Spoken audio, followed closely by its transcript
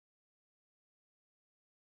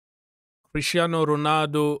Cristiano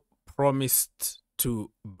Ronaldo promised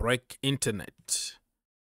to break internet.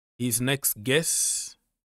 His next guess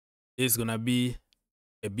is gonna be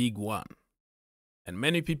a big one. And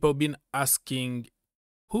many people been asking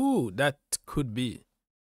who that could be.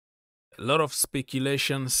 A lot of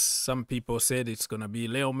speculations. Some people said it's gonna be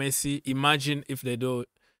Leo Messi. Imagine if they do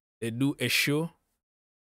a show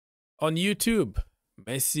on YouTube,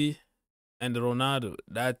 Messi and Ronaldo.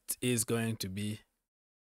 That is going to be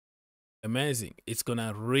amazing. It's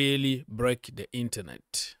gonna really break the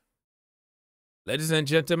internet. Ladies and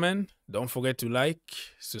gentlemen, don't forget to like,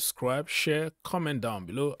 subscribe, share, comment down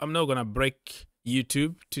below. I'm not gonna break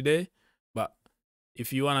YouTube today, but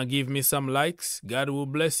if you wanna give me some likes, God will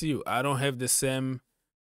bless you. I don't have the same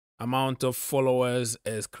amount of followers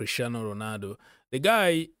as Cristiano Ronaldo. The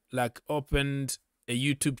guy opened a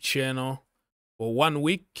YouTube channel for 1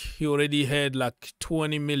 week. He already had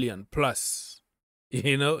 20 million plus.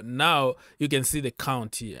 Now you can see the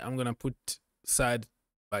count here. I'm gonna put side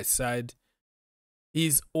by side.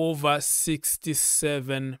 He's over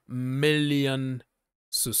 67 million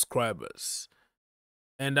subscribers.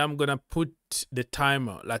 And I'm gonna put the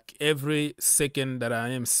timer. Every second that I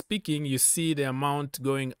am speaking, you see the amount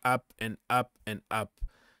going up and up and up.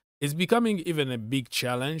 It's becoming even a big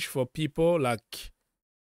challenge for people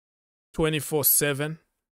 24/7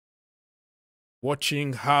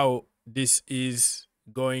 watching how this is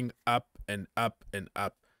going up and up and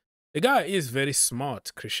up. The guy is very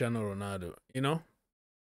smart, Cristiano Ronaldo,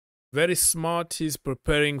 very smart. He's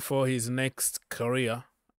preparing for his next career.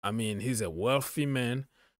 I mean, he's a wealthy man.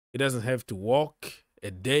 He doesn't have to work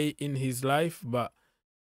a day in his life, but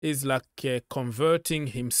he's converting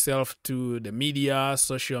himself to the media,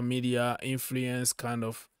 social media, influence kind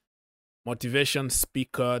of motivation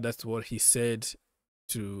speaker. That's what he said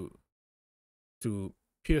to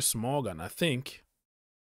Piers Morgan, I think.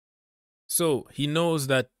 So he knows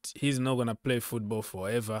that he's not going to play football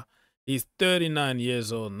forever. He's 39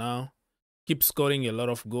 years old now. Keeps scoring a lot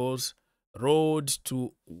of goals. Road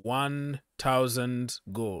to 1,000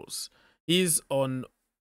 goals. He's on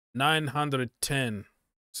 910.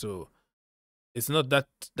 So it's not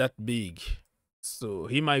that big. So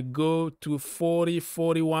he might go to 40,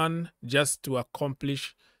 41 just to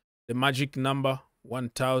accomplish the magic number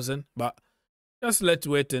 1,000. But just let's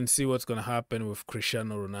wait and see what's going to happen with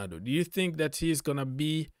Cristiano Ronaldo. Do you think that he's going to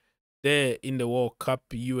be there in the World Cup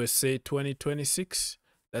USA 2026?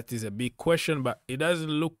 That is a big question, but it doesn't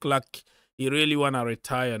look like he really want to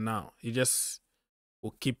retire now. He just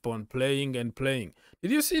will keep on playing and playing. Did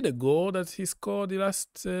you see the goal that he scored the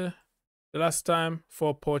last time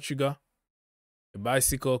for Portugal? A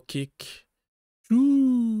bicycle kick.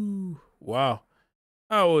 Ooh, wow.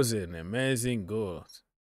 That was an amazing goal, to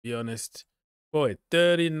be honest. For a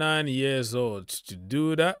 39 years old to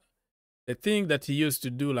do that, the thing that he used to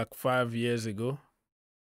do 5 years ago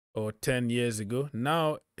or 10 years ago,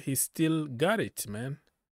 now he still got it, man.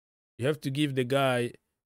 You have to give the guy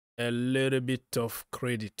a little bit of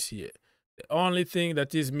credit here. The only thing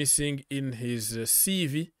that is missing in his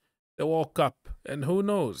CV, the World Cup. And who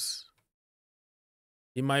knows?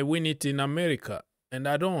 He might win it in America. And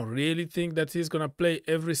I don't really think that he's going to play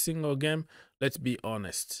every single game. Let's be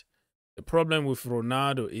honest. The problem with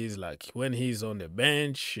Ronaldo is when he's on the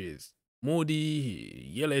bench, he's moody,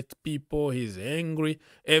 he yells at people, he's angry.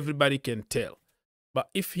 Everybody can tell. But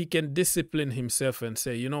if he can discipline himself and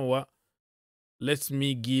say, you know what? Let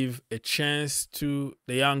me give a chance to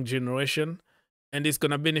the young generation and it's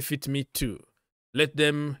going to benefit me too. Let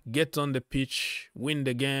them get on the pitch, win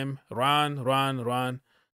the game, run.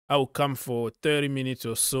 I will come for 30 minutes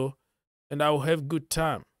or so and I will have good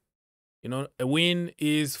time. A win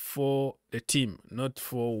is for the team, not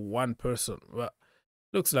for one person. But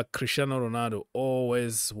looks like Cristiano Ronaldo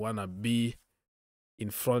always want to be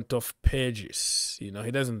in front of pages. He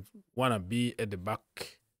doesn't want to be at the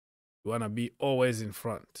back. He want to be always in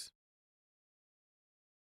front.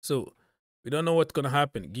 So we don't know what's going to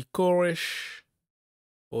happen. Gyökeres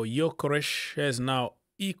has now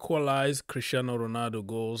equalized Cristiano Ronaldo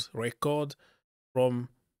goals record from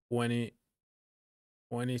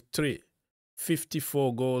 2023.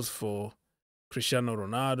 54 goals for Cristiano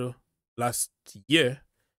Ronaldo last year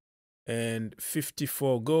and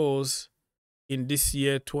 54 goals in this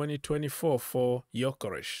year 2024 for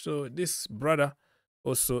Gyökeres. So this brother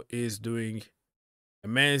also is doing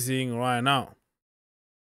amazing right now.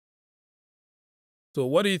 So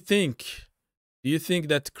what do you think? Do you think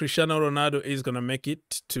that Cristiano Ronaldo is going to make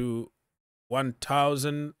it to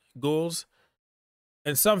 1,000 goals?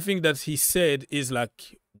 And something that he said is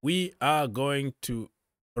we are going to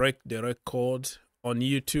break the record on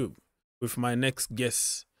YouTube with my next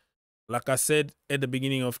guest. Like I said at the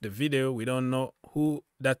beginning of the video, we don't know who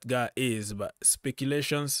that guy is, but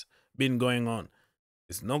speculations been going on.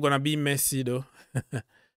 It's not gonna be Messi though.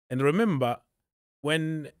 And remember,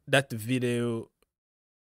 when that video,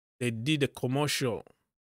 they did a commercial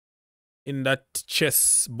in that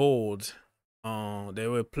chess board they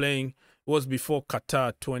were playing. It was before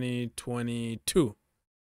Qatar 2022.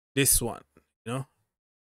 This one, you know,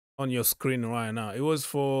 on your screen right now. It was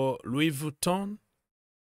for Louis Vuitton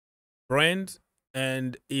brand,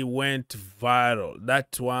 and it went viral.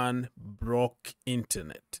 That one broke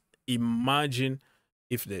internet. Imagine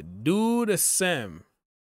if they do the same.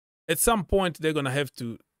 At some point, they're gonna have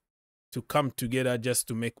to come together just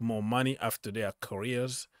to make more money after their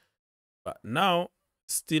careers. But now,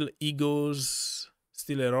 still egos,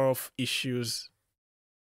 still a lot of issues.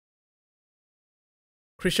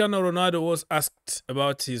 Cristiano Ronaldo was asked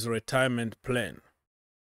about his retirement plan.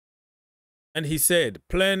 And he said,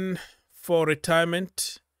 plan for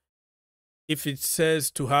retirement, if it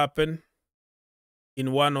says to happen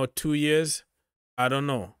in 1 or 2 years, I don't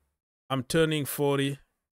know. I'm turning 40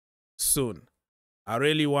 soon. I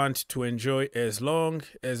really want to enjoy as long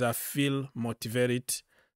as I feel motivated.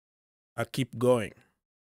 I keep going.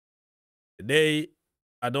 The day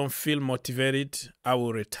I don't feel motivated, I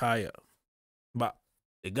will retire. But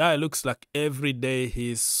the guy looks like every day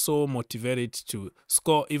he's so motivated to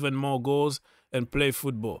score even more goals and play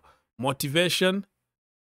football. Motivation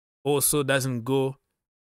also doesn't go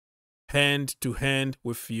hand to hand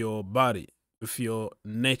with your body, with your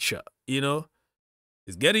nature. You know,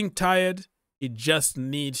 he's getting tired. He just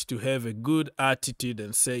needs to have a good attitude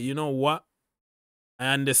and say, you know what? I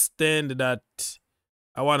understand that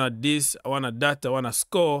I want this, I want that, I want to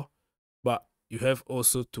score, but you have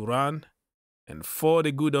also to run. And for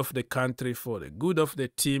the good of the country, for the good of the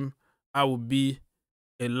team, I will be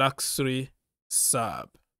a luxury sub.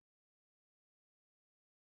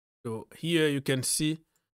 So here you can see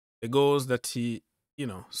the goals that he,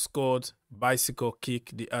 scored. Bicycle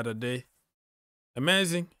kick the other day.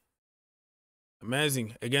 Amazing.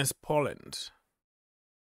 Amazing against Poland.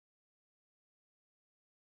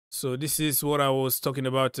 So this is what I was talking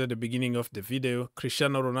about at the beginning of the video.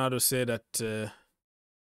 Cristiano Ronaldo said that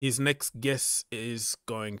his next guest is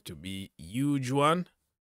going to be a huge one.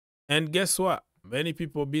 And guess what? Many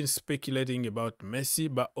people have been speculating about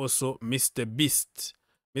Messi, but also Mr. Beast.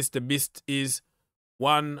 Mr. Beast is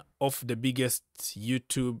one of the biggest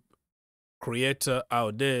YouTube creator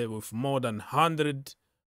out there with more than 100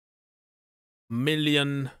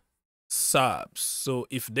 million subs. So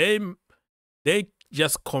if they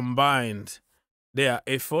just combined their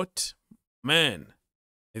effort, man,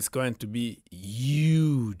 it's going to be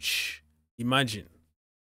huge. Imagine.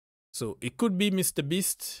 So it could be Mr.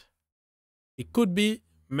 Beast, it could be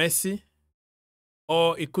Messi,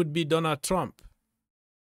 or it could be Donald Trump.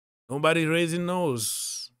 Nobody really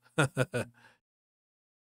knows.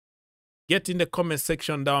 Get in the comment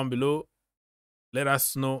section down below. Let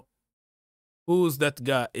us know who's that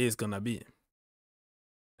guy is gonna be.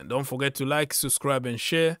 And don't forget to like, subscribe, and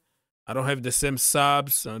share. I don't have the same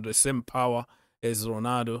subs and the same power as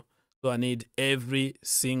Ronaldo, so I need every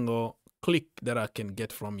single click that I can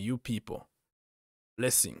get from you people.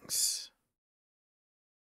 Blessings.